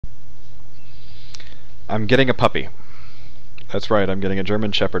I'm getting a puppy. That's right, I'm getting a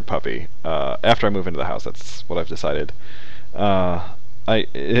German Shepherd puppy. After I move into the house, that's what I've decided. Uh,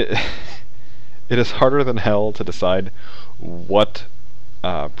 it, it is harder than hell to decide what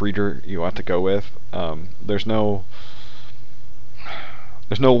breeder you want to go with. There's no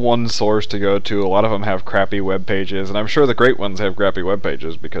one source to go to. A lot of them have crappy web pages, and I'm sure the great ones have crappy web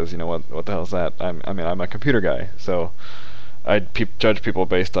pages because you know what the hell is that? I'm a computer guy, so I judge people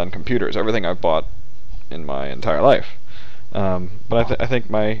based on computers. Everything I've bought in my entire life. But I think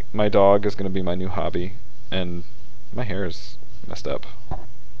my dog is going to be my new hobby, and my hair is messed up.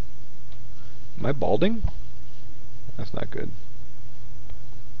 Am I balding? That's not good.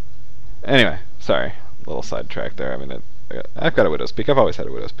 Anyway, sorry, a little sidetrack there. I mean, I've got a widow's peak. I've always had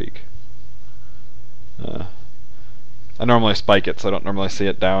a widow's peak. I normally spike it, so I don't normally see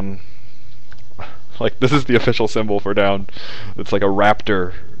it down. Like, this is the official symbol for down. It's like a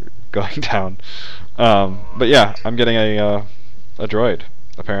raptor going down. But yeah, I'm getting a droid,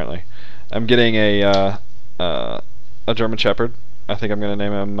 apparently. I'm getting a German Shepherd. I think I'm going to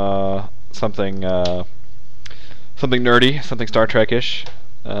name him something something nerdy, something Star Trek-ish,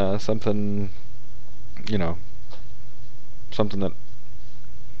 something, you know, something that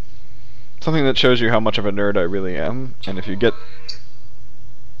shows you how much of a nerd I really am. And if you get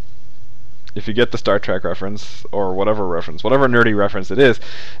the Star Trek reference, or whatever nerdy reference it is,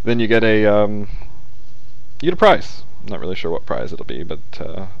 then you get a prize. I'm not really sure what prize it'll be, but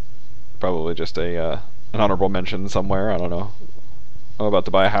probably just an honorable mention somewhere. I don't know. I'm about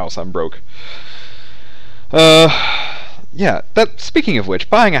to buy a house. I'm broke. Yeah. Speaking of which,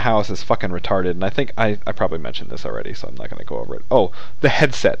 buying a house is fucking retarded, and I think I probably mentioned this already, so I'm not going to go over it. Oh, the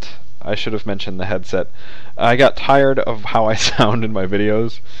headset. I should have mentioned the headset. I got tired of how I sound in my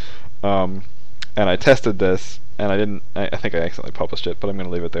videos. And I tested this, and I think I accidentally published it, but I'm going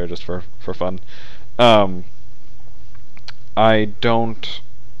to leave it there just for fun. I don't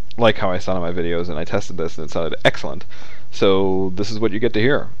like how I sound in my videos, and I tested this, and it sounded excellent. So this is what you get to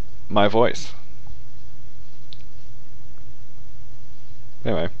hear. My voice.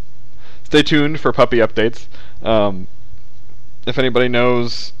 Anyway. Stay tuned for puppy updates. If anybody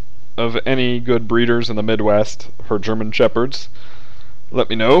knows of any good breeders in the Midwest for German Shepherds, let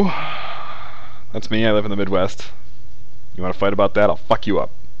me know. That's me, I live in the Midwest. You want to fight about that? I'll fuck you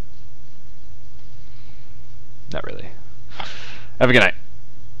up. Not really. Have a good night.